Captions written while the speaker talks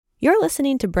You're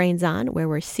listening to Brains On, where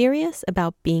we're serious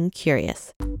about being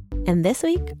curious. And this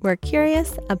week, we're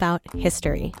curious about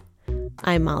history.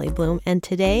 I'm Molly Bloom, and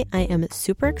today I am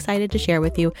super excited to share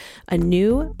with you a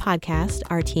new podcast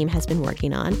our team has been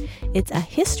working on. It's a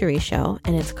history show,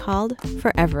 and it's called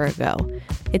Forever Ago.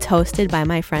 It's hosted by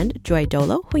my friend Joy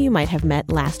Dolo, who you might have met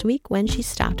last week when she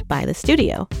stopped by the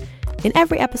studio. In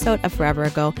every episode of Forever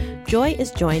Ago, Joy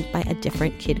is joined by a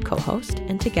different kid co-host,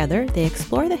 and together they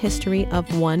explore the history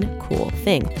of one cool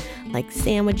thing, like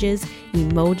sandwiches,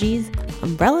 emojis,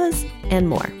 umbrellas, and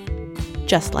more.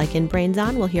 Just like in Brains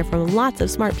On, we'll hear from lots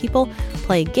of smart people,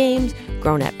 play games,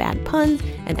 groan at bad puns,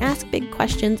 and ask big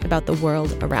questions about the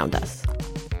world around us.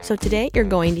 So today you're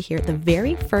going to hear the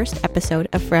very first episode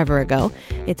of Forever Ago.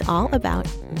 It's all about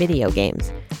video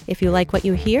games. If you like what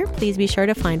you hear, please be sure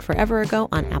to find Forever Ago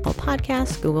on Apple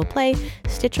Podcasts, Google Play,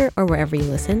 Stitcher, or wherever you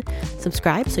listen.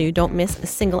 Subscribe so you don't miss a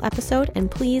single episode, and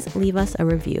please leave us a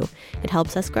review. It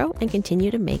helps us grow and continue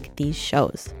to make these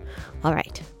shows. All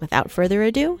right, without further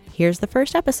ado, here's the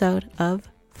first episode of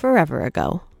Forever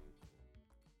Ago.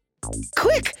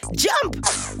 Quick, jump!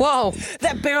 Whoa!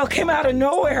 That barrel came out of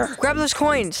nowhere. Grab those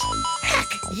coins. Heck,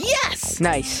 yes!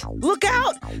 Nice. Look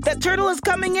out! That turtle is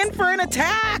coming in for an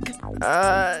attack!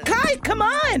 Kai, come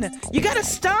on! You gotta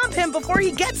stomp him before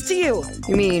he gets to you!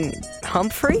 You mean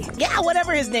Humphrey? Yeah,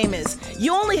 whatever his name is.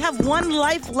 You only have one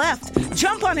life left.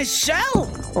 Jump on his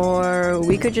shell! Or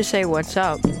we could just say, what's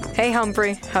up? Hey,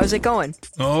 Humphrey, how's it going?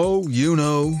 Oh, you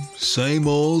know, same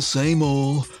old, same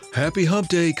old. Happy hump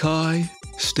day, Kai.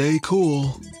 Stay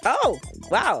cool. Oh,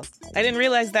 wow. I didn't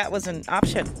realize that was an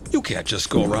option. You can't just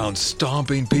go around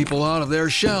stomping people out of their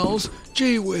shells.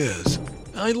 Gee whiz.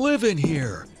 I live in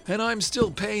here, and I'm still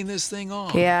paying this thing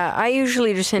off. Yeah, I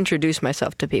usually just introduce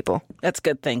myself to people. That's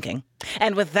good thinking.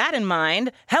 And with that in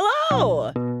mind,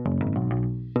 hello!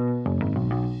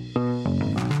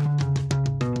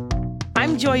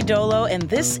 I'm Joy Dolo, and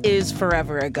this is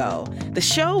Forever Ago, the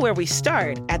show where we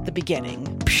start at the beginning.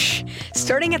 Psh,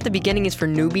 starting at the beginning is for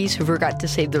newbies who forgot to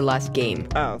save their last game.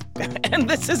 Oh, and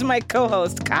this is my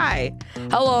co-host, Kai.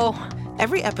 Hello.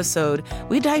 Every episode,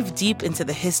 we dive deep into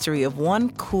the history of one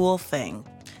cool thing.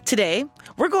 Today,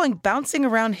 we're going bouncing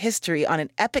around history on an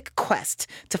epic quest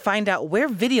to find out where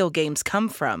video games come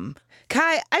from.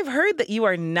 Kai, I've heard that you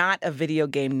are not a video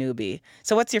game newbie.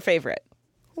 So what's your favorite?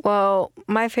 Well,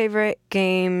 my favorite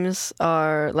games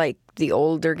are like the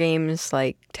older games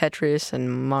like Tetris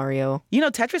and Mario. You know,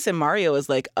 Tetris and Mario is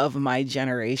like of my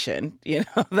generation. You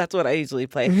know, that's what I usually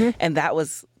play. Mm-hmm. And that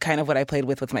was kind of what I played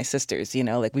with my sisters. You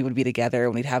know, like we would be together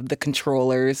and we'd have the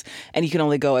controllers and you can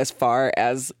only go as far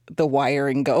as the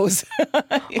wiring goes.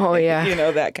 Oh, yeah. You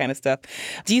know, that kind of stuff.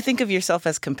 Do you think of yourself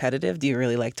as competitive? Do you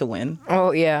really like to win?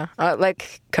 Oh, yeah. I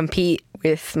like compete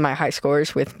with my high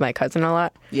scores with my cousin a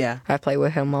lot. Yeah. I play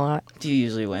with him a lot. Do you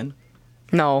usually win?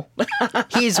 No.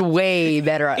 He's way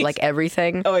better at like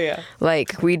everything. Oh, yeah.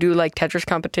 Like we do like Tetris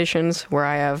competitions where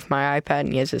I have my iPad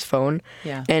and he has his phone.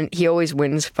 Yeah. And he always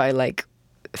wins by like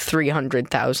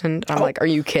 300,000. I'm like, are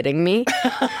you kidding me?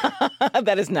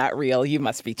 That is not real. You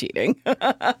must be cheating.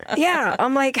 Yeah.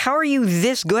 I'm like, how are you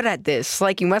this good at this?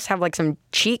 Like you must have like some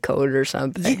cheat code or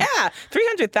something. Yeah.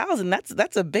 300,000.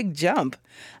 That's a big jump.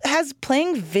 Has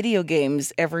playing video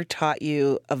games ever taught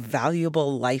you a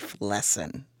valuable life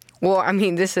lesson? Well, I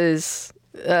mean, this is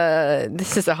a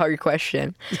hard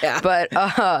question. Yeah.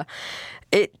 But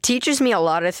it teaches me a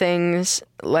lot of things.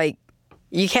 Like,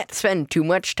 you can't spend too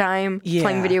much time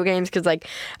playing video games because, like,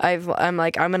 I'm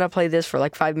gonna play this for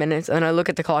like 5 minutes, and I look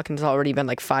at the clock and it's already been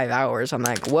like 5 hours. I'm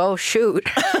like, well, shoot.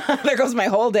 There goes my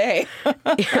whole day.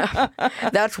 Yeah,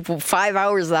 that's 5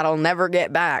 hours that I'll never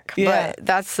get back. Yeah. But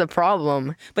that's the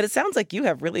problem. But it sounds like you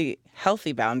have really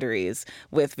healthy boundaries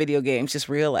with video games, just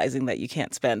realizing that you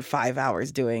can't spend 5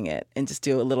 hours doing it and just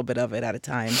do a little bit of it at a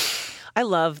time. I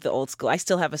love the old school. I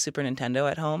still have a Super Nintendo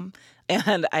at home,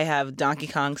 and I have Donkey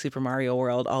Kong, Super Mario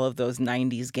World, all of those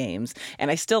 90s games,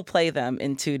 and I still play them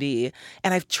in 2D.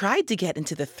 And I've tried to get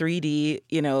into the 3D,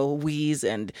 you know, Wii's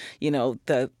and, you know,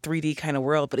 the 3D kind of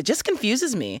world, but it just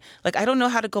confuses me. Like, I don't know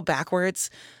how to go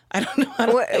backwards. I don't know how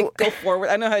to go forward.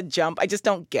 I don't know how to jump. I just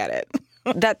don't get it.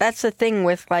 That's the thing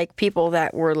with like people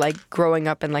that were like growing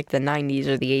up in like the 90s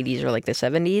or the 80s or like the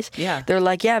 70s. Yeah. They're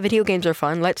like, yeah, video games are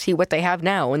fun. Let's see what they have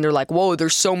now. And they're like, whoa,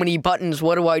 there's so many buttons.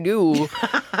 What do I do?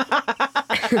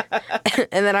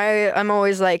 And then I'm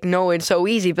always like, no, it's so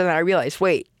easy. But then I realize,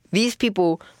 wait, these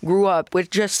people grew up with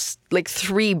just like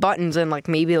 3 buttons and like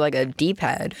maybe like a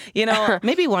D-pad. You know,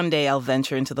 maybe one day I'll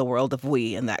venture into the world of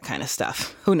Wii and that kind of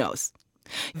stuff. Who knows?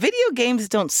 Video games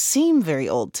don't seem very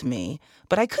old to me,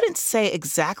 but I couldn't say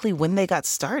exactly when they got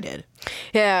started.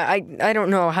 Yeah, I don't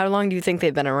know. How long do you think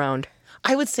they've been around?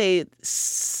 I would say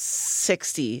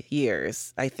 60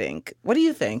 years, I think. What do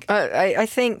you think? I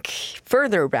think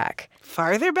further back.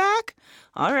 Farther back?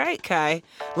 All right, Kai.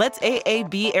 Let's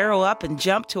AAB arrow up and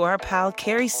jump to our pal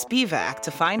Carrie Spivak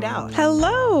to find out.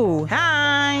 Hello.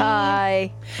 Hi.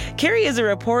 Hi. Carrie is a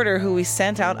reporter who we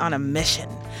sent out on a mission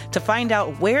to find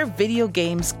out where video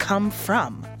games come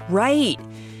from. Right.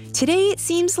 Today, it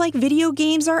seems like video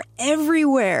games are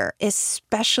everywhere,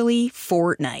 especially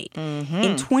Fortnite.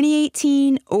 In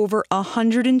 2018, over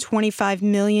 125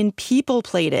 million people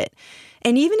played it.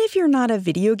 And even if you're not a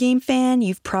video game fan,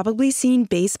 you've probably seen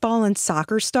baseball and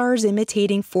soccer stars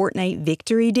imitating Fortnite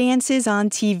victory dances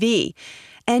on TV.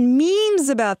 And memes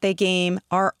about the game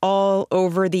are all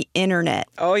over the internet.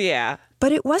 Oh, yeah.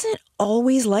 But it wasn't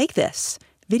always like this.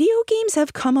 Video games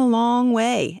have come a long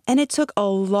way, and it took a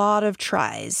lot of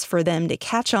tries for them to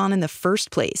catch on in the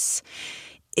first place.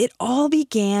 It all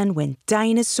began when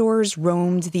dinosaurs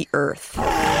roamed the earth.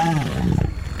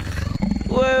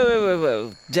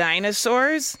 Whoa.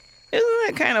 Dinosaurs? Isn't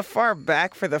that kind of far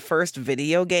back for the first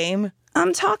video game?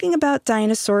 I'm talking about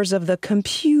dinosaurs of the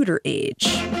computer age.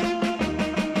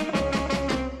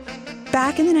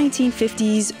 Back in the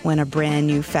 1950s, when a brand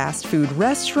new fast food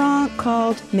restaurant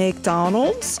called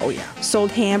McDonald's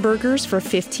sold hamburgers for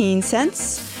 15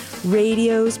 cents,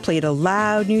 radios played a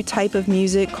loud new type of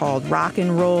music called rock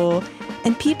and roll,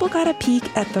 and people got a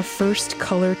peek at the first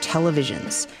color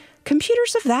televisions,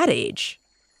 computers of that age.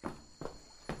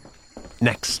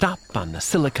 Next stop on the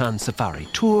Silicon Safari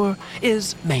tour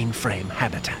is Mainframe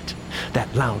Habitat.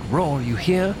 That loud roar you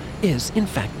hear is, in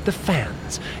fact, the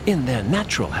fans. In their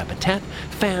natural habitat,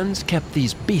 fans kept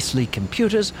these beastly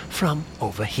computers from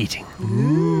overheating.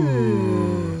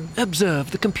 Ooh. Observe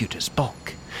the computer's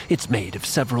bulk. It's made of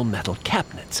several metal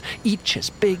cabinets, each as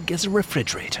big as a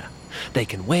refrigerator. They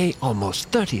can weigh almost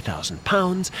 30,000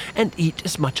 pounds and eat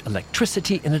as much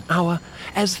electricity in an hour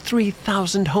as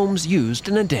 3,000 homes used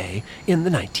in a day in the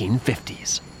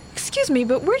 1950s. Excuse me,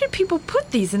 but where did people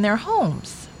put these in their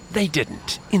homes? They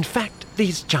didn't. In fact,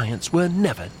 these giants were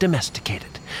never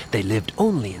domesticated. They lived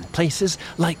only in places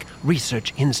like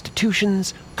research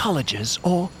institutions, colleges,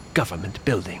 or government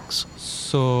buildings.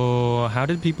 So, how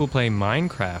did people play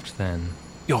Minecraft then?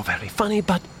 You're very funny,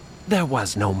 but there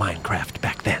was no Minecraft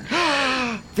back then.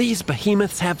 These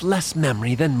behemoths have less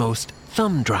memory than most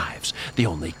thumb drives. The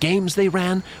only games they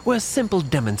ran were simple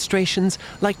demonstrations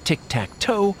like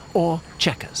tic-tac-toe or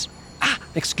checkers.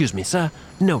 Excuse me, sir.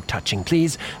 No touching,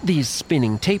 please. These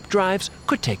spinning tape drives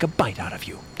could take a bite out of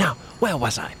you. Now, where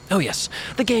was I? Oh, yes.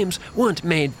 The games weren't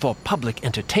made for public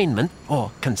entertainment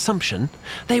or consumption.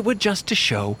 They were just to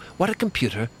show what a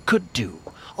computer could do.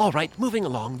 All right, moving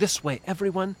along this way,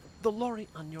 everyone. The lorry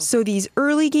on your... So these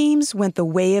early games went the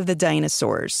way of the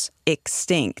dinosaurs,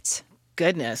 extinct.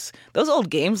 Goodness. Those old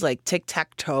games like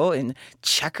tic-tac-toe and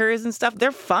checkers and stuff,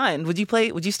 they're fun. Would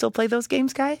you still play those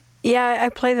games, Kai? Yeah, I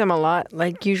play them a lot,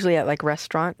 like usually at like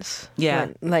restaurants. Yeah.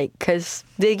 Like, because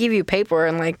they give you paper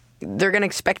and like they're going to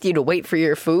expect you to wait for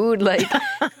your food. Like,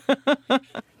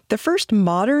 The first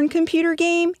modern computer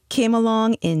game came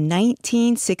along in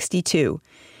 1962.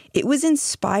 It was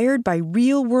inspired by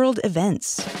real-world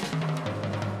events.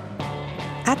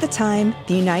 At the time,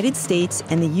 the United States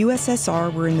and the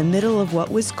USSR were in the middle of what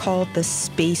was called the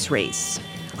space race,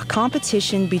 a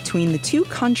competition between the two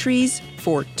countries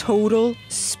for total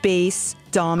space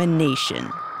domination.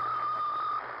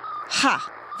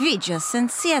 Ha! We just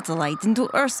sent satellite into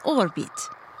Earth's orbit.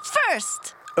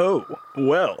 First! Oh,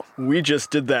 well, we just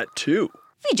did that too.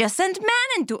 We just sent man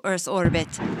into Earth's orbit.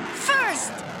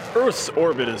 First! Earth's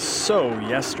orbit is so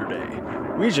yesterday.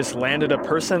 We just landed a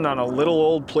person on a little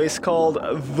old place called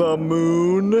the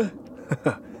Moon.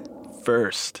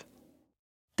 First.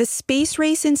 The space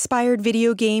race-inspired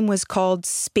video game was called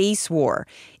Space War.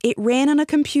 It ran on a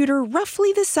computer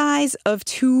roughly the size of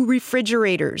 2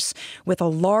 refrigerators, with a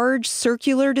large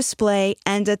circular display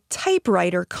and a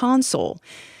typewriter console.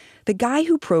 The guy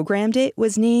who programmed it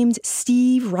was named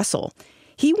Steve Russell.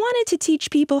 He wanted to teach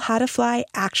people how to fly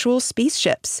actual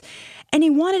spaceships, and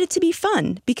he wanted it to be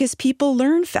fun because people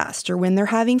learn faster when they're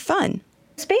having fun.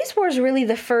 Space War is really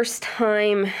the first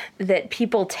time that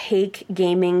people take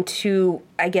gaming to,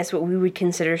 I guess, what we would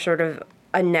consider sort of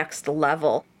a next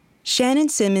level. Shannon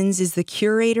Simmons is the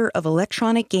curator of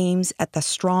electronic games at the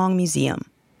Strong Museum.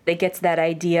 It gets that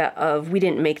idea of we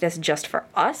didn't make this just for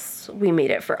us, we made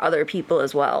it for other people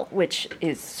as well, which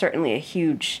is certainly a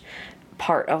huge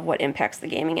part of what impacts the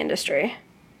gaming industry.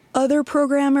 Other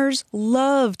programmers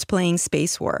loved playing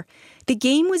Space War. The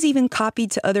game was even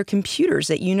copied to other computers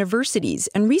at universities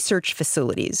and research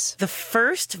facilities. The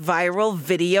first viral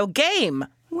video game.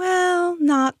 Well,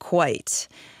 not quite.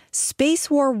 Space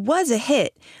War was a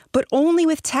hit, but only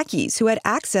with techies who had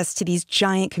access to these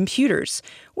giant computers,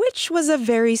 which was a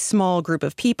very small group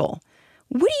of people.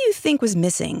 What do you think was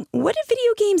missing? What did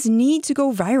video games need to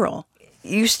go viral?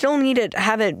 You still need to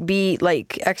have it be,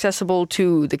 accessible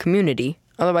to the community.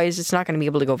 Otherwise, it's not going to be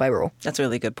able to go viral. That's a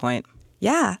really good point.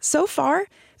 Yeah, so far,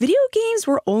 video games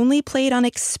were only played on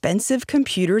expensive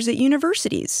computers at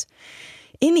universities.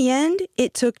 In the end,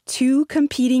 it took 2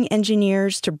 competing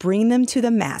engineers to bring them to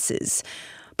the masses,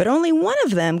 but only one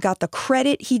of them got the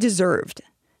credit he deserved.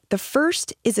 The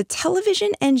first is a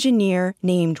television engineer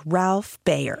named Ralph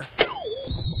Baer.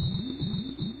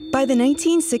 By the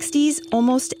 1960s,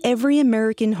 almost every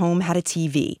American home had a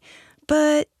TV,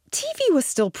 but TV was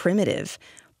still primitive.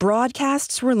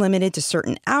 Broadcasts were limited to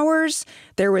certain hours.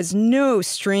 There was no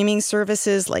streaming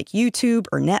services like YouTube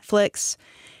or Netflix.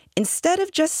 Instead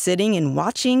of just sitting and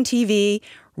watching TV,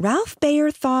 Ralph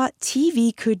Baer thought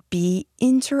TV could be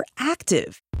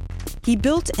interactive. He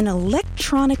built an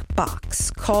electronic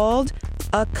box called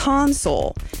a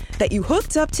console that you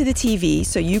hooked up to the TV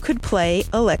so you could play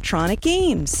electronic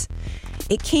games.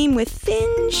 It came with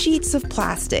thin sheets of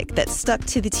plastic that stuck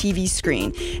to the TV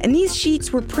screen, and these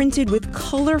sheets were printed with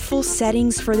colorful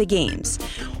settings for the games.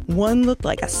 One looked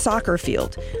like a soccer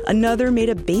field, another made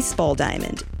a baseball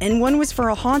diamond, and one was for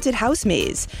a haunted house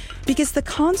maze, because the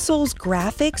console's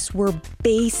graphics were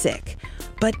basic,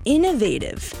 but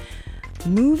innovative.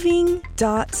 Moving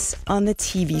dots on the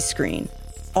TV screen,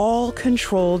 all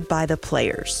controlled by the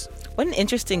players. What an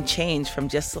interesting change from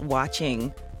just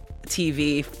watching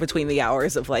TV between the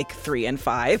hours of 3 and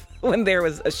 5 when there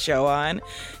was a show on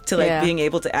to being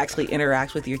able to actually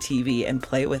interact with your TV and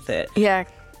play with it. Yeah,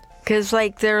 because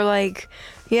they're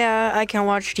yeah, I can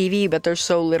watch TV, but there's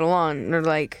so little on. And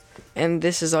they're and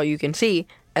this is all you can see.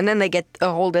 And then they get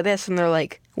a hold of this and they're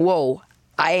whoa,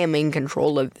 I am in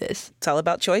control of this. It's all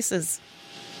about choices.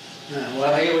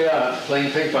 Well, here we are,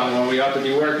 playing ping pong when we ought to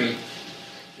be working.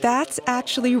 That's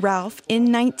actually Ralph in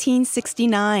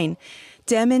 1969,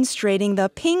 demonstrating the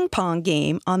ping pong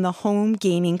game on the home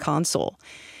gaming console.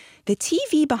 The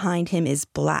TV behind him is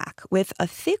black with a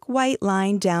thick white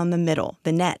line down the middle,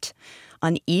 the net.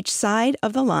 On each side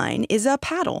of the line is a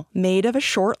paddle made of a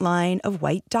short line of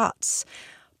white dots.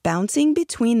 Bouncing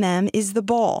between them is the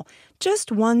ball,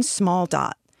 just one small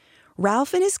dot.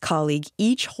 Ralph and his colleague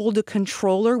each hold a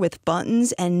controller with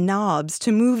buttons and knobs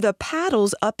to move the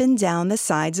paddles up and down the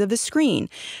sides of the screen.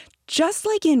 Just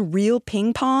like in real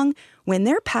ping pong, when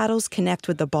their paddles connect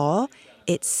with the ball,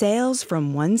 it sails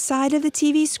from one side of the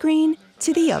TV screen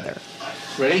to the other.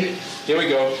 Ready? Here we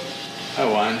go.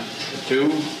 A 1, a 2, a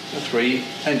 3,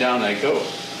 and down I go.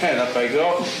 And up I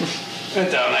go.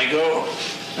 And down I go.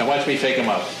 Now watch me fake them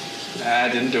up. I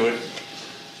didn't do it.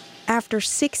 After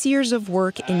 6 years of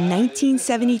work in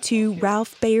 1972,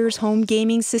 Ralph Baer's home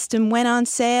gaming system went on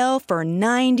sale for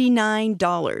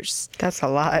 $99. That's a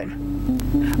lot.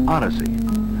 Odyssey,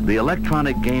 the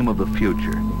electronic game of the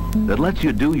future that lets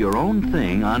you do your own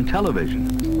thing on television.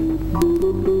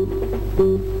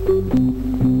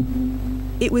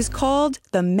 It was called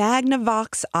the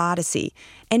Magnavox Odyssey,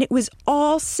 and it was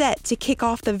all set to kick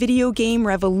off the video game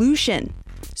revolution.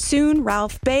 Soon,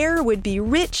 Ralph Baer would be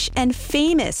rich and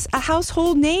famous, a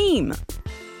household name.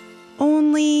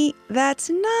 Only that's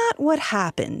not what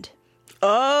happened.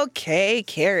 Okay,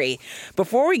 Carrie.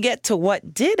 Before we get to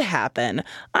what did happen,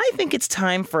 I think it's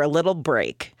time for a little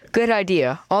break. Good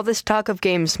idea. All this talk of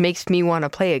games makes me want to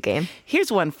play a game.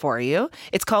 Here's one for you.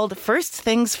 It's called First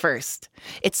Things First.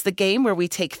 It's the game where we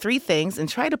take 3 things and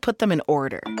try to put them in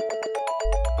order.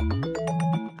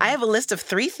 I have a list of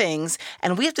 3 things,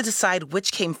 and we have to decide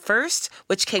which came first,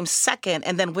 which came second,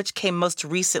 and then which came most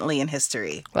recently in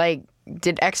history.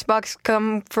 Did Xbox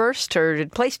come first or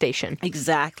did PlayStation?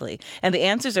 Exactly. And the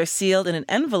answers are sealed in an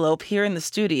envelope here in the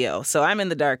studio, so I'm in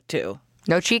the dark too.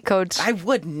 No cheat codes. I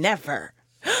would never.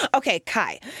 Okay,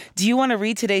 Kai, do you want to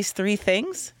read today's 3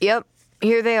 things? Yep,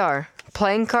 here they are.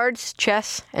 Playing cards,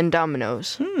 chess, and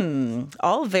dominoes.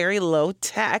 All very low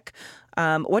tech.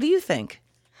 What do you think?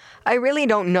 I really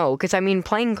don't know, because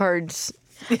playing cards,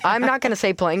 I'm not going to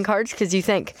say playing cards, because you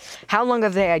think, how long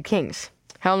have they had kings?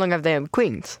 How long have they had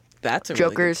queens? That's a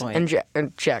really good point. Jokers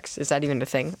and jacks. Is that even a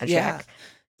thing? A Yeah. jack?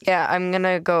 Yeah, I'm going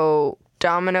to go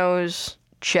dominoes,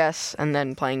 chess, and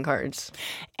then playing cards.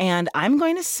 And I'm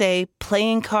going to say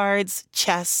playing cards,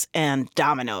 chess, and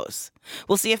dominoes.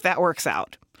 We'll see if that works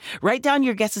out. Write down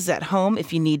your guesses at home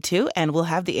if you need to, and we'll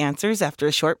have the answers after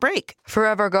a short break.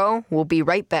 Forever Go, we'll be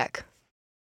right back.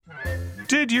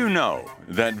 Did you know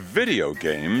that video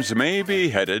games may be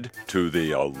headed to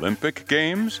the Olympic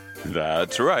Games?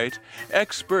 That's right.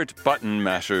 Expert button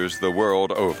mashers the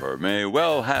world over may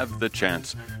well have the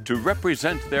chance to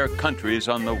represent their countries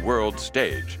on the world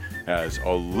stage as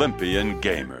Olympian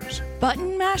gamers.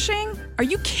 Button mashing? Are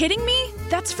you kidding me?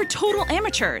 That's for total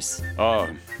amateurs.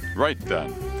 Right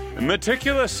then.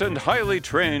 Meticulous and highly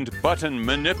trained button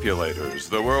manipulators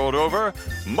the world over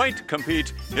might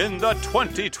compete in the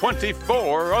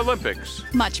 2024 Olympics.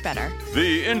 Much better.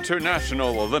 The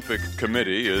International Olympic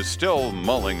Committee is still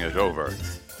mulling it over.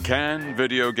 Can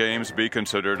video games be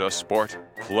considered a sport?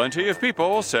 Plenty of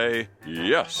people say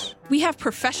yes. We have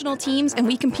professional teams and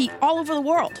we compete all over the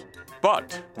world.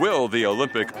 But will the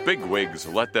Olympic bigwigs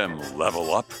let them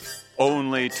level up?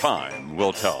 Only time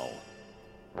will tell.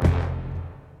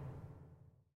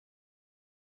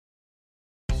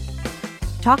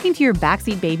 Talking to your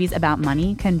backseat babies about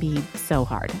money can be so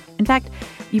hard. In fact,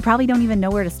 you probably don't even know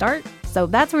where to start. So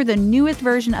that's where the newest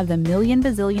version of the Million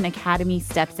Bazillion Academy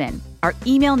steps in, our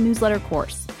email newsletter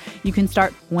course. You can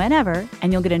start whenever,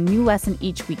 and you'll get a new lesson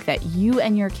each week that you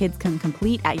and your kids can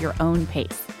complete at your own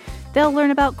pace. They'll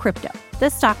learn about crypto, the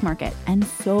stock market, and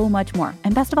so much more.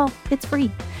 And best of all, it's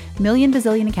free. Million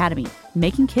Bazillion Academy,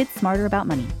 making kids smarter about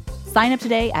money. Sign up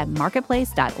today at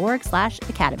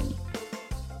marketplace.org/academy.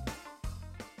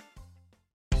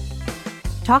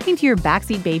 Talking to your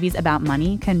backseat babies about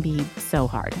money can be so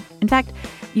hard. In fact,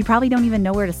 you probably don't even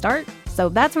know where to start. So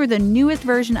that's where the newest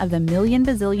version of the Million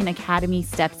Bazillion Academy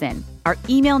steps in, our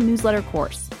email newsletter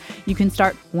course. You can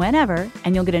start whenever,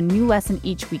 and you'll get a new lesson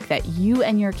each week that you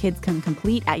and your kids can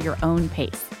complete at your own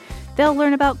pace. They'll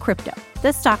learn about crypto,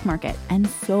 the stock market, and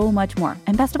so much more.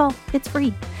 And best of all, it's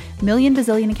free. Million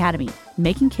Bazillion Academy,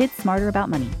 making kids smarter about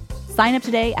money. Sign up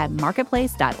today at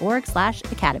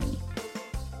marketplace.org/academy.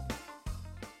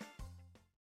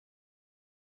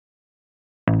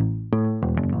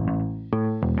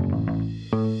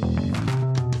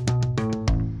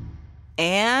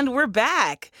 And we're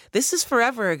back. This is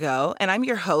Forever Ago, and I'm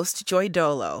your host, Joy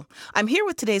Dolo. I'm here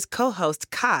with today's co-host,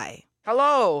 Kai.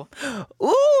 Hello.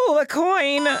 Ooh, a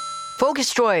coin.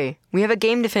 Focus, Joy. We have a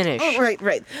game to finish. Oh,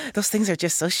 right. Those things are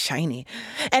just so shiny.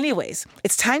 Anyways,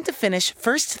 it's time to finish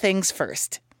first things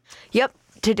first. Yep.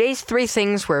 Today's 3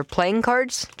 things were playing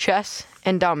cards, chess,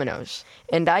 and dominoes.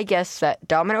 And I guessed that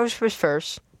dominoes was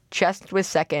first, chess was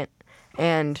second,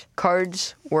 and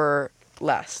cards were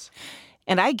last.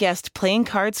 And I guessed playing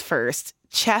cards first,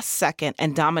 chess second,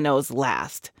 and dominoes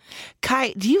last.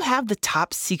 Kai, do you have the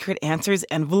top secret answers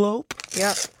envelope?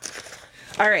 Yep.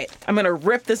 All right, I'm going to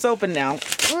rip this open now.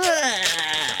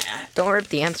 Don't rip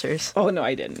the answers. Oh, no,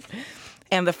 I didn't.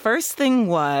 And the first thing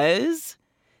was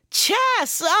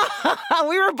chess.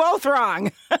 We were both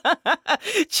wrong.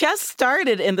 Chess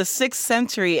started in the 6th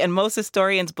century, and most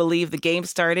historians believe the game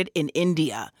started in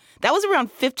India. That was around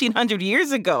 1,500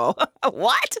 years ago.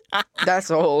 What?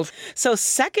 That's old. So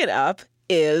second up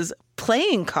is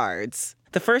playing cards.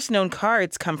 The first known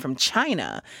cards come from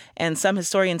China, and some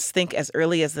historians think as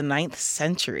early as the 9th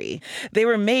century. They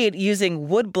were made using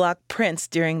woodblock prints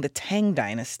during the Tang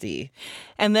Dynasty.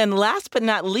 And then last but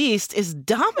not least is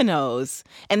dominoes.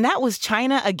 And that was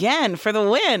China again for the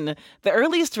win. The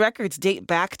earliest records date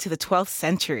back to the 12th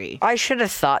century. I should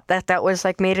have thought that was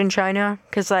made in China,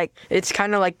 because it's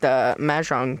kind of like the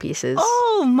mahjong pieces.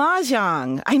 Oh,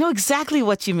 mahjong. I know exactly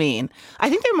what you mean. I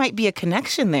think there might be a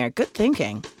connection there. Good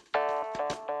thinking.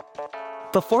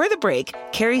 Before the break,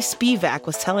 Carrie Spivak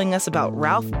was telling us about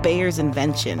Ralph Bayer's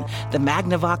invention, the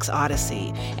Magnavox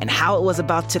Odyssey, and how it was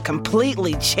about to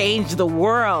completely change the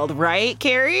world, right,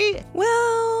 Carrie?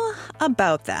 Well,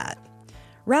 about that.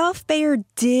 Ralph Bayer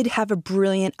did have a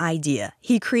brilliant idea.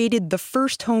 He created the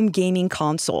first home gaming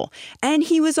console, and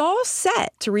he was all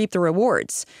set to reap the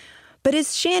rewards. But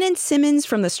as Shannon Simmons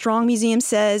from the Strong Museum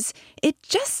says, it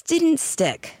just didn't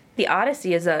stick. The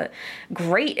Odyssey is a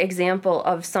great example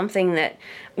of something that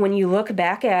when you look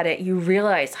back at it, you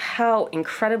realize how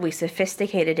incredibly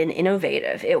sophisticated and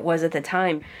innovative it was at the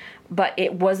time. But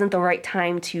it wasn't the right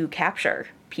time to capture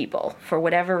people for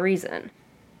whatever reason.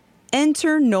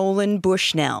 Enter Nolan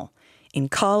Bushnell. In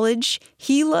college,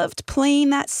 he loved playing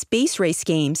that space race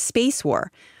game, Space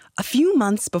War. A few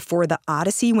months before the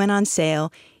Odyssey went on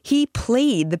sale, he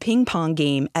played the ping pong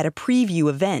game at a preview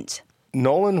event.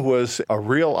 Nolan was a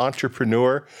real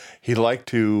entrepreneur. He liked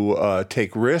to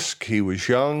take risks. He was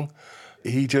young.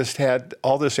 He just had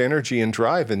all this energy and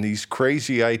drive and these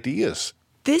crazy ideas.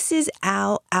 This is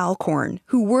Al Alcorn,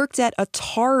 who worked at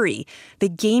Atari, the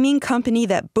gaming company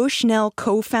that Bushnell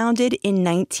co-founded in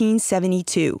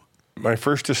 1972. My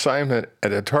first assignment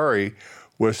at Atari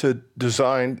was to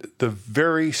design the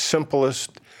very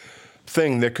simplest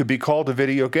thing that could be called a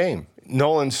video game.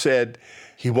 Nolan said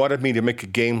he wanted me to make a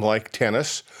game like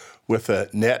tennis with a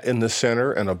net in the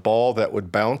center and a ball that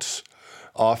would bounce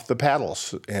off the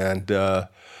paddles. And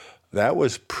that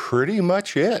was pretty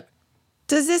much it.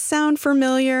 Does this sound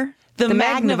familiar? The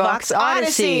Magnavox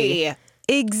Odyssey.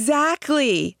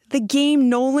 Exactly. The game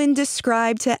Nolan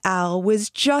described to Al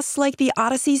was just like the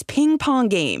Odyssey's ping pong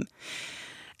game.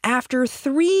 After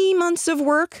 3 months of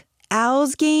work,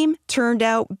 Al's game turned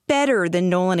out better than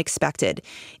Nolan expected.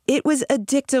 It was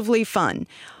addictively fun.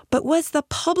 But was the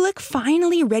public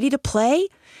finally ready to play?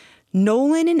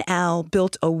 Nolan and Al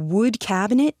built a wood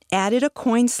cabinet, added a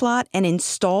coin slot, and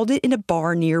installed it in a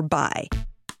bar nearby.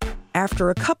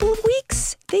 After a couple of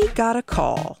weeks, they got a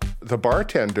call. The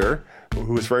bartender,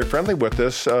 who was very friendly with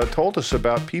us, told us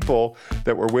about people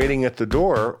that were waiting at the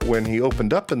door when he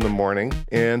opened up in the morning,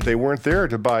 and they weren't there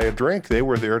to buy a drink. They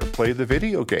were there to play the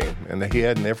video game, and he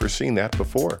had never seen that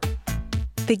before.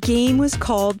 The game was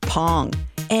called Pong,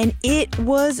 and it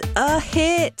was a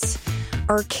hit.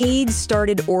 Arcades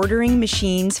started ordering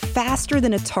machines faster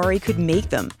than Atari could make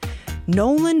them.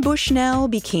 Nolan Bushnell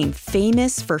became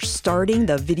famous for starting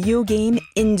the video game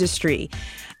industry.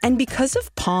 And because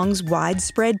of Pong's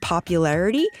widespread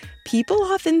popularity, people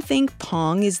often think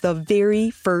Pong is the very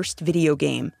first video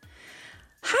game.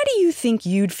 How do you think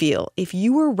you'd feel if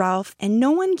you were Ralph and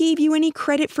no one gave you any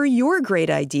credit for your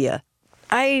great idea?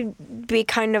 I'd be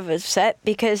kind of upset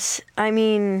because,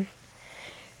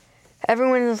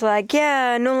 everyone's like,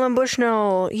 yeah, Nolan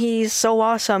Bushnell, he's so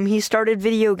awesome. He started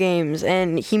video games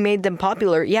and he made them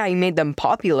popular. Yeah, he made them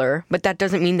popular, but that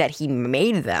doesn't mean that he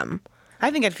made them. I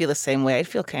think I'd feel the same way. I'd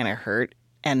feel kind of hurt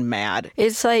and mad.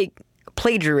 It's like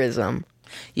plagiarism.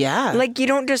 Yeah. Like, you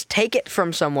don't just take it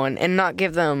from someone and not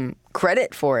give them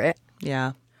credit for it.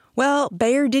 Yeah. Well,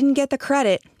 Bayer didn't get the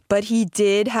credit, but he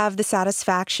did have the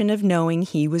satisfaction of knowing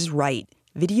he was right.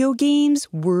 Video games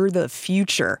were the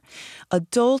future.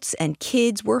 Adults and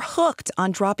kids were hooked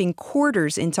on dropping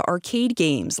quarters into arcade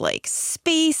games like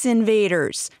Space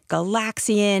Invaders,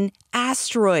 Galaxian,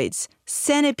 Asteroids,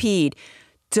 Centipede,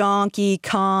 Donkey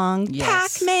Kong,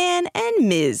 Yes. Pac-Man, and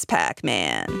Ms.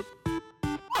 Pac-Man.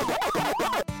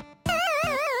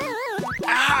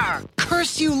 Ah!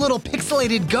 Curse you little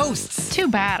pixelated ghosts! Too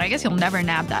bad. I guess you'll never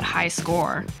nab that high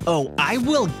score. Oh, I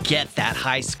will get that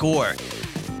high score.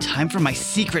 Time for my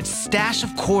secret stash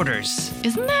of quarters.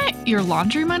 Isn't that your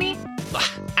laundry money?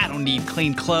 Ugh, I don't need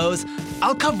clean clothes.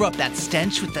 I'll cover up that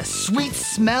stench with the sweet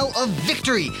smell of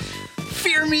victory.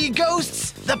 Fear me,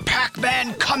 ghosts! The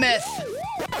Pac-Man cometh!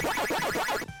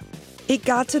 It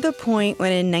got to the point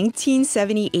when in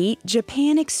 1978,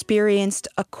 Japan experienced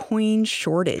a coin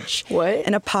shortage. What?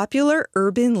 And a popular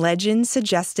urban legend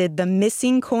suggested the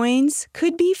missing coins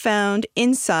could be found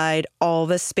inside all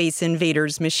the Space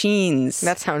Invaders machines.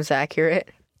 That sounds accurate.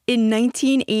 In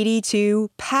 1982,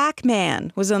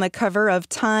 Pac-Man was on the cover of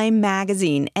Time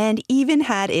magazine and even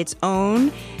had its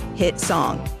own hit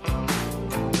song.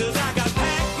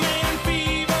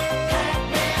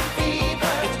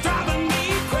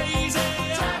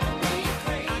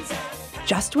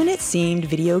 Just when it seemed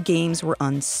video games were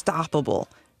unstoppable,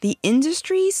 the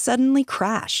industry suddenly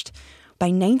crashed. By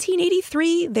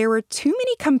 1983, there were too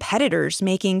many competitors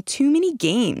making too many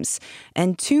games,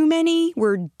 and too many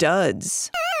were duds.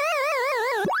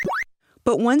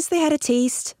 But once they had a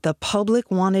taste, the public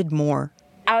wanted more.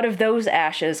 Out of those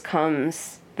ashes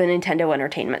comes the Nintendo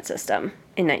Entertainment System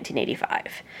in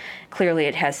 1985. Clearly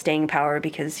it has staying power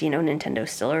because,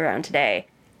 Nintendo's still around today.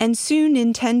 And soon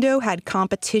Nintendo had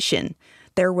competition.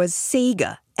 There was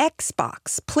Sega,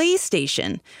 Xbox,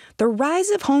 PlayStation. The rise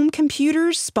of home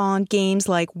computers spawned games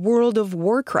like World of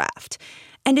Warcraft.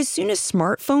 And as soon as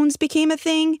smartphones became a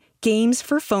thing, games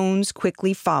for phones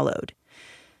quickly followed.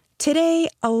 Today,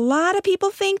 a lot of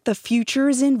people think the future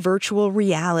is in virtual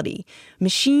reality,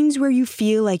 machines where you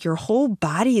feel like your whole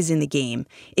body is in the game.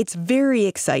 It's very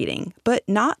exciting, but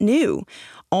not new.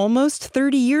 Almost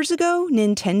 30 years ago,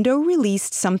 Nintendo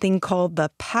released something called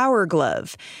the Power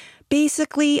Glove.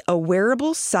 Basically, a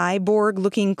wearable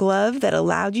cyborg-looking glove that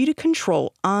allowed you to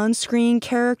control on-screen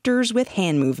characters with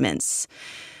hand movements.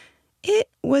 It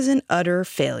was an utter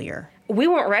failure. We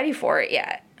weren't ready for it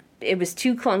yet. It was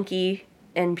too clunky,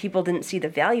 and people didn't see the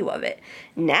value of it.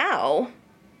 Now,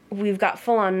 we've got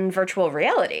full-on virtual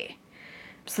reality.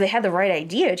 So they had the right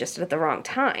idea, just at the wrong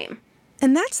time.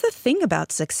 And that's the thing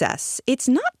about success. It's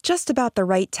not just about the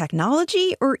right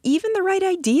technology or even the right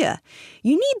idea.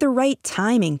 You need the right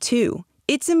timing, too.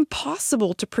 It's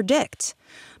impossible to predict.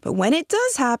 But when it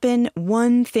does happen,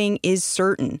 one thing is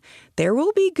certain. There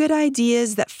will be good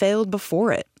ideas that failed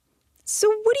before it. So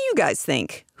what do you guys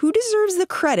think? Who deserves the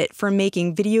credit for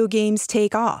making video games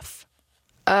take off?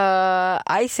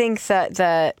 I think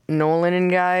that Nolan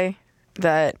guy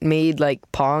that made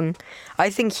Pong, I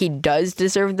think he does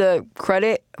deserve the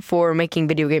credit for making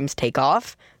video games take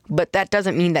off, but that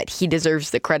doesn't mean that he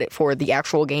deserves the credit for the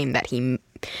actual game that he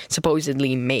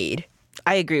supposedly made.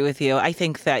 I agree with you. I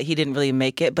think that he didn't really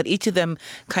make it, but each of them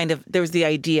there was the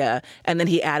idea, and then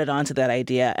he added on to that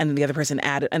idea, and the other person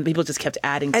added, and people just kept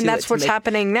adding to it. And that's what's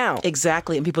happening now.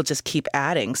 Exactly, and people just keep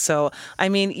adding. So, I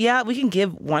mean, yeah, we can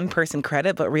give one person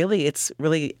credit, but really, it's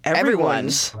really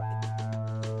everyone's.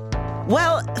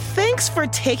 Well, thanks for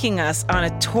taking us on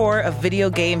a tour of video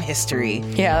game history.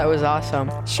 Yeah, that was awesome.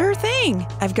 Sure thing.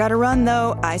 I've got to run,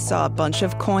 though. I saw a bunch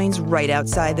of coins right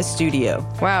outside the studio.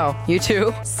 Wow, you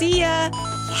too? See ya.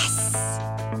 Yes.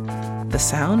 The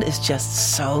sound is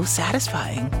just so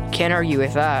satisfying. Can't argue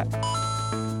with that.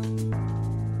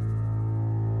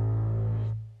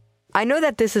 I know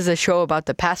that this is a show about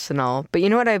the past and all, but you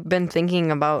know what I've been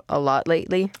thinking about a lot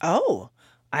lately? Oh,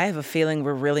 I have a feeling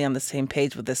we're really on the same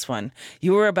page with this one.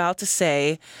 You were about to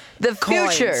say the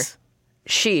future.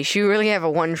 Sheesh, you really have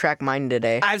a one-track mind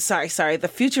today. I'm sorry. The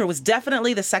future was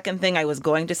definitely the second thing I was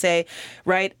going to say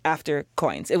right after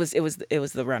coins. It was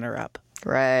the runner-up.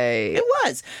 Right. It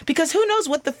was, because who knows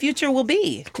what the future will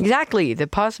be? Exactly. The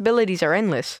possibilities are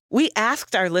endless. We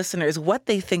asked our listeners what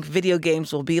they think video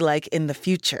games will be like in the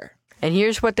future. And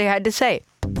here's what they had to say.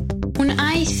 When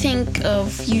I think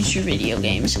of future video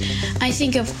games, I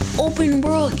think of open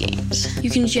world games. You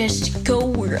can just go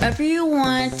wherever you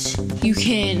want. You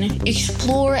can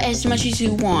explore as much as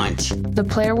you want. The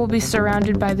player will be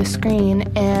surrounded by the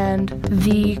screen and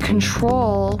the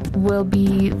control will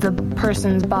be the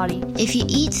person's body. If you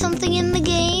eat something in the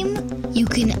game, you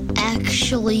can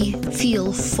actually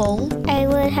feel full. I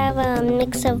would have a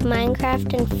mix of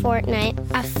Minecraft and Fortnite.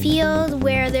 A field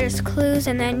where there's clues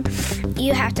and then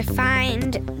you have to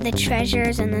find the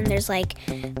treasures, and then there's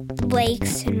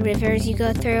lakes and rivers you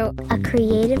go through. A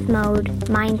creative mode,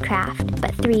 Minecraft,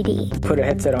 but 3D. Put a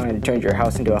headset on and turn your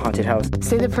house into a haunted house.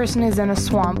 Say the person is in a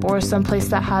swamp or someplace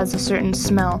that has a certain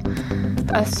smell.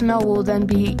 A smell will then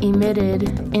be emitted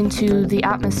into the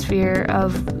atmosphere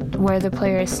of where the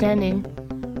player is standing.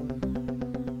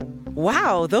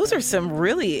 Wow, those are some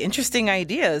really interesting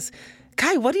ideas.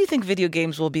 Kai, what do you think video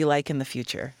games will be like in the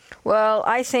future? Well,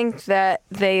 I think that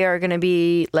they are going to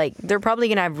be they're probably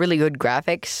going to have really good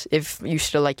graphics if you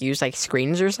still use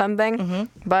screens or something. Mm-hmm.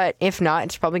 But if not,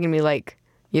 it's probably going to be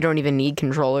you don't even need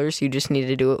controllers. You just need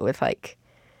to do it with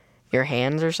your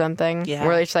hands or something. Yeah.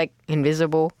 Where it's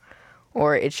invisible,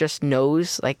 or it just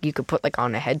knows. You could put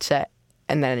on a headset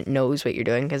and then it knows what you're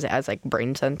doing because it has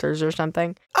brain sensors or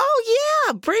something. Oh,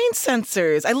 yeah, brain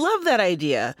sensors. I love that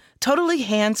idea. Totally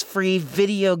hands-free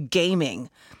video gaming.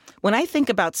 When I think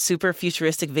about super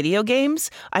futuristic video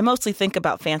games, I mostly think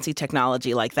about fancy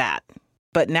technology like that.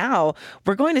 But now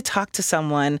we're going to talk to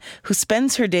someone who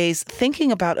spends her days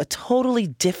thinking about a totally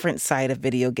different side of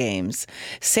video games.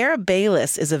 Sarah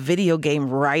Bayless is a video game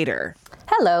writer.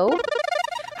 Hello.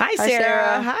 Hi,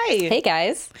 Sarah. Hi. Hey,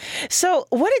 guys. So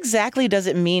what exactly does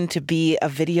it mean to be a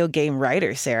video game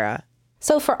writer, Sarah?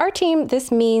 So for our team,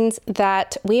 this means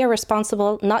that we are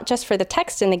responsible not just for the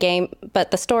text in the game,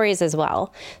 but the stories as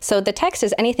well. So the text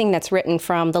is anything that's written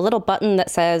from the little button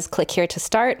that says click here to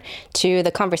start to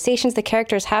the conversations the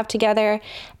characters have together.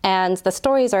 And the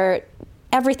stories are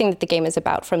everything that the game is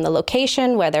about, from the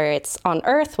location, whether it's on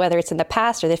Earth, whether it's in the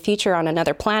past or the future on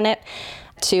another planet,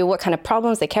 to what kind of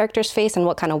problems the characters face and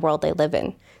what kind of world they live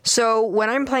in. So when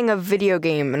I'm playing a video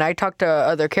game and I talk to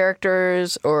other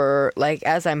characters, or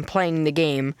as I'm playing the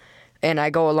game and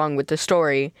I go along with the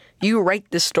story, you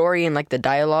write the story in the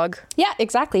dialogue? Yeah,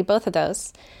 exactly. Both of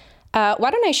those. Why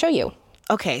don't I show you?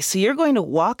 Okay, so you're going to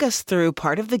walk us through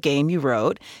part of the game you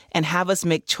wrote and have us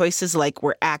make choices like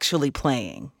we're actually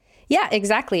playing. Yeah,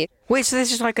 exactly. Wait, so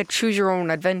this is a choose your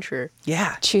own adventure?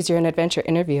 Yeah. Choose your own adventure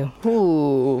interview.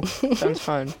 Ooh, sounds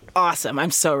fun. Awesome. I'm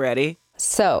so ready.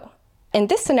 So, in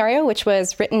this scenario, which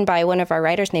was written by one of our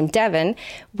writers named Devin,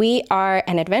 we are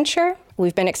an adventurer.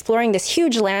 We've been exploring this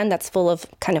huge land that's full of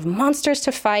kind of monsters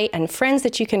to fight and friends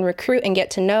that you can recruit and get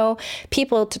to know,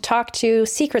 people to talk to,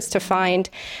 secrets to find.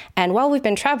 And while we've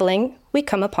been traveling, we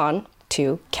come upon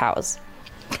 2 cows.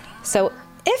 So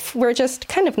if we're just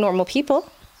kind of normal people,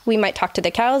 we might talk to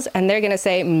the cows and they're going to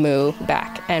say moo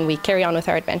back, and we carry on with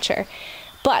our adventure.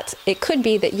 But it could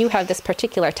be that you have this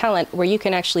particular talent where you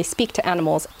can actually speak to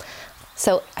animals.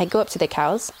 So I go up to the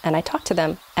cows and I talk to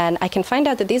them, and I can find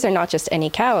out that these are not just any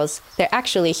cows. They're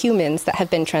actually humans that have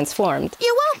been transformed.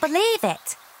 You won't believe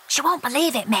it. She won't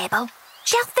believe it, Mabel.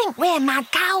 She'll think we're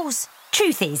mad cows.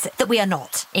 Truth is that we are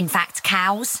not, in fact,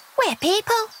 cows. We're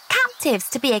people, captives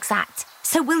to be exact.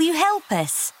 So will you help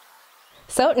us?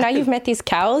 So now you've met these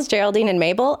cows, Geraldine and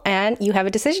Mabel, and you have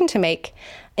a decision to make.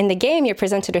 In the game, you're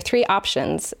presented with 3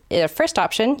 options. The first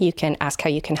option, you can ask how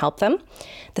you can help them.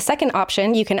 The second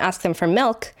option, you can ask them for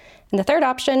milk. And the third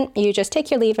option, you just take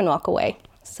your leave and walk away.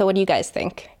 So what do you guys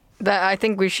think? I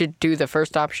think we should do the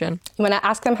first option. You want to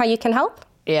ask them how you can help?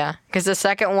 Yeah, because the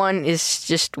second one is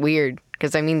just weird.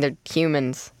 Because, I mean, they're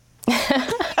humans. You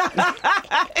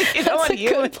don't want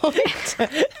good point.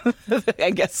 I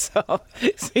guess so.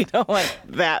 So you don't want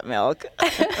that milk.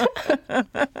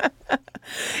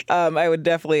 I would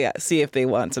definitely see if they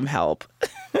want some help.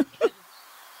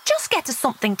 Just get us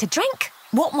something to drink.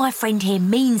 What my friend here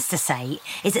means to say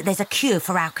is that there's a cure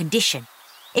for our condition.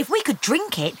 If we could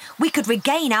drink it, we could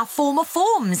regain our former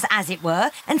forms, as it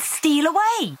were, and steal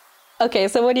away. Okay,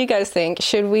 so what do you guys think?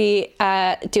 Should we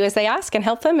do as they ask and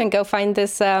help them and go find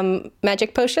this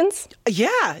magic potions?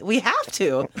 Yeah, we have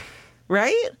to,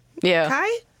 right? Yeah. Kai?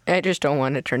 I just don't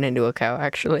want to turn into a cow,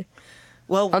 actually.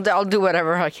 Well, I'll do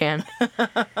whatever I can.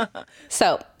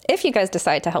 So, if you guys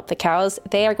decide to help the cows,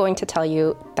 they are going to tell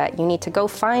you that you need to go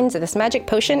find this magic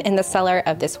potion in the cellar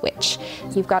of this witch.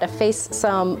 You've got to face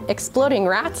some exploding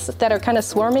rats that are kind of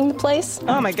swarming the place.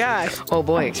 Oh my gosh. Oh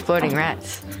boy, exploding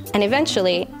rats. And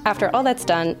eventually, after all that's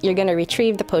done, you're going to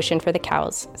retrieve the potion for the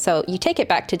cows. So you take it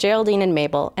back to Geraldine and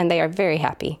Mabel, and they are very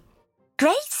happy.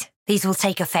 Great. These will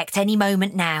take effect any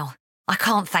moment now. I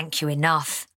can't thank you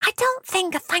enough. I don't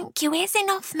think a thank you is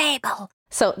enough, Mabel.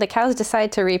 So the cows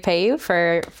decide to repay you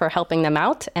for helping them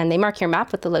out, and they mark your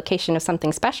map with the location of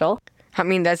something special. I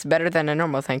mean, that's better than a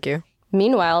normal thank you.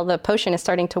 Meanwhile, the potion is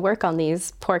starting to work on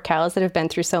these poor cows that have been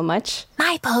through so much.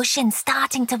 My potion's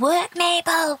starting to work,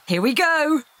 Mabel. Here we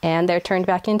go. And they're turned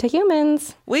back into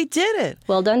humans. We did it.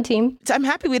 Well done, team. I'm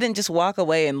happy we didn't just walk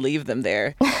away and leave them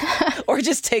there. Or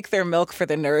just take their milk for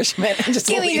the nourishment and just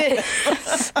leave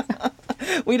them.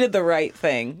 We did the right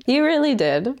thing. You really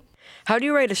did. How do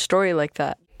you write a story like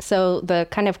that? So the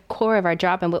kind of core of our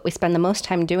job and what we spend the most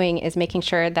time doing is making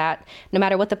sure that no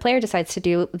matter what the player decides to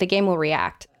do, the game will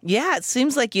react. Yeah, it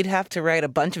seems like you'd have to write a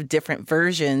bunch of different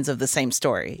versions of the same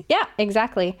story. Yeah,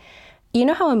 exactly. You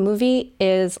know how a movie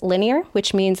is linear,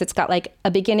 which means it's got like a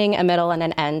beginning, a middle, and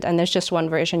an end, and there's just one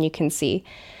version you can see.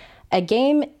 A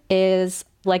game is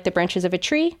like the branches of a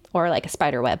tree or like a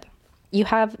spider web. You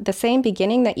have the same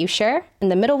beginning that you share, and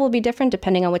the middle will be different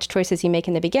depending on which choices you make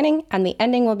in the beginning, and the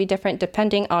ending will be different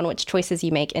depending on which choices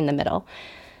you make in the middle.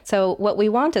 So what we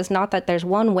want is not that there's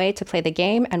one way to play the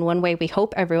game and one way we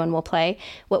hope everyone will play.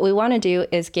 What we want to do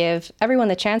is give everyone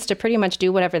the chance to pretty much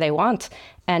do whatever they want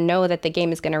and know that the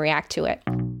game is going to react to it.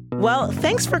 Well,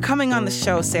 thanks for coming on the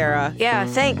show, Sarah. Yeah,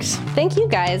 thanks. Thank you,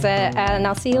 guys, and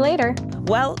I'll see you later.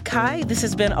 Well, Kai, this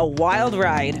has been a wild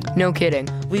ride. No kidding.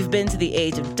 We've been to the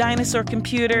age of dinosaur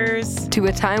computers. To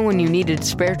a time when you needed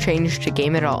spare change to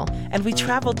game it all. And we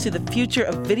traveled to the future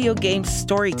of video game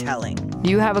storytelling.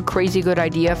 Do you have a crazy good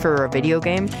idea for a video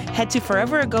game? Head to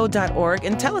foreverago.org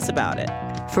and tell us about it.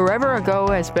 Forever Ago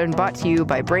has been brought to you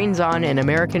by Brains On and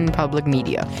American Public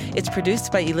Media. It's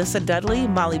produced by Elissa Dudley,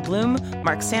 Molly Bloom,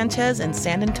 Mark Sanchez, and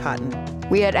Sandon Totten.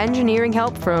 We had engineering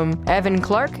help from Evan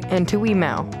Clark and Tui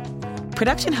Mao.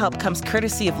 Production help comes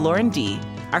courtesy of Lauren D.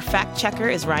 Our fact checker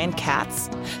is Ryan Katz.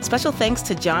 Special thanks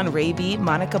to John Raby,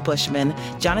 Monica Bushman,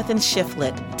 Jonathan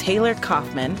Shiflett, Taylor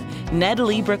Kaufman, Ned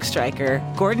Lee Brookstriker,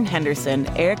 Gordon Henderson,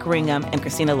 Eric Ringham, and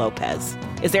Christina Lopez.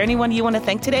 Is there anyone you want to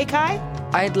thank today, Kai?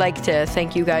 I'd like to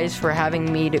thank you guys for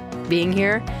having me being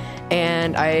here.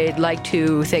 And I'd like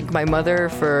to thank my mother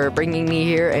for bringing me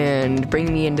here and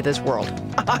bringing me into this world.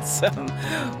 Awesome.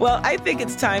 Well, I think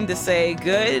it's time to say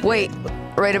good. Wait,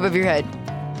 right above your head.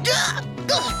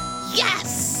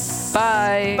 Yes!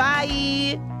 Bye.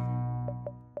 Bye.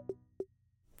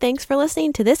 Thanks for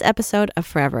listening to this episode of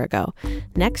Forever Ago.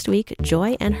 Next week,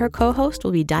 Joy and her co-host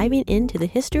will be diving into the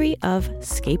history of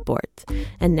skateboards.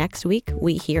 And next week,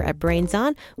 we here at Brains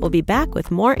On will be back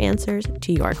with more answers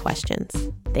to your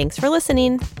questions. Thanks for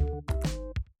listening.